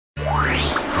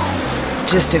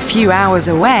Just a few hours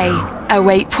away,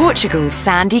 await Portugal's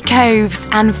sandy coves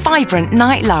and vibrant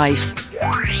nightlife.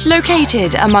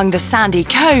 Located among the sandy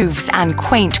coves and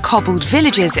quaint cobbled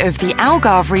villages of the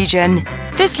Algarve region,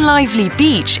 this lively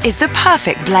beach is the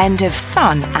perfect blend of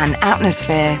sun and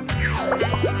atmosphere.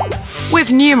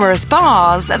 With numerous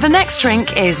bars, the next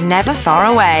drink is never far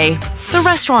away. The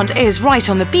restaurant is right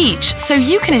on the beach, so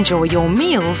you can enjoy your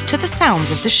meals to the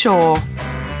sounds of the shore.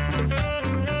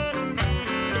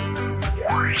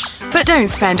 But don't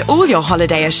spend all your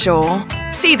holiday ashore.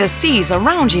 See the seas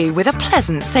around you with a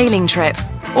pleasant sailing trip,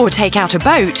 or take out a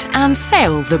boat and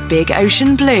sail the big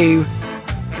ocean blue.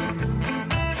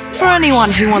 For anyone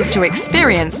who wants to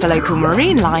experience the local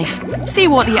marine life, see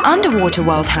what the underwater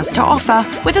world has to offer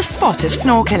with a spot of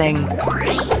snorkeling.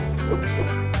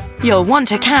 You'll want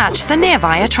to catch the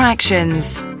nearby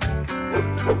attractions.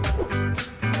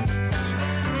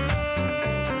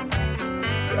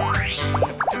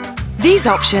 These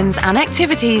options and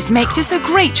activities make this a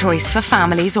great choice for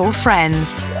families or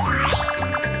friends.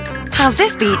 Has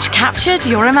this beach captured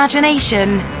your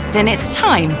imagination? Then it's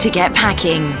time to get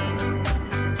packing.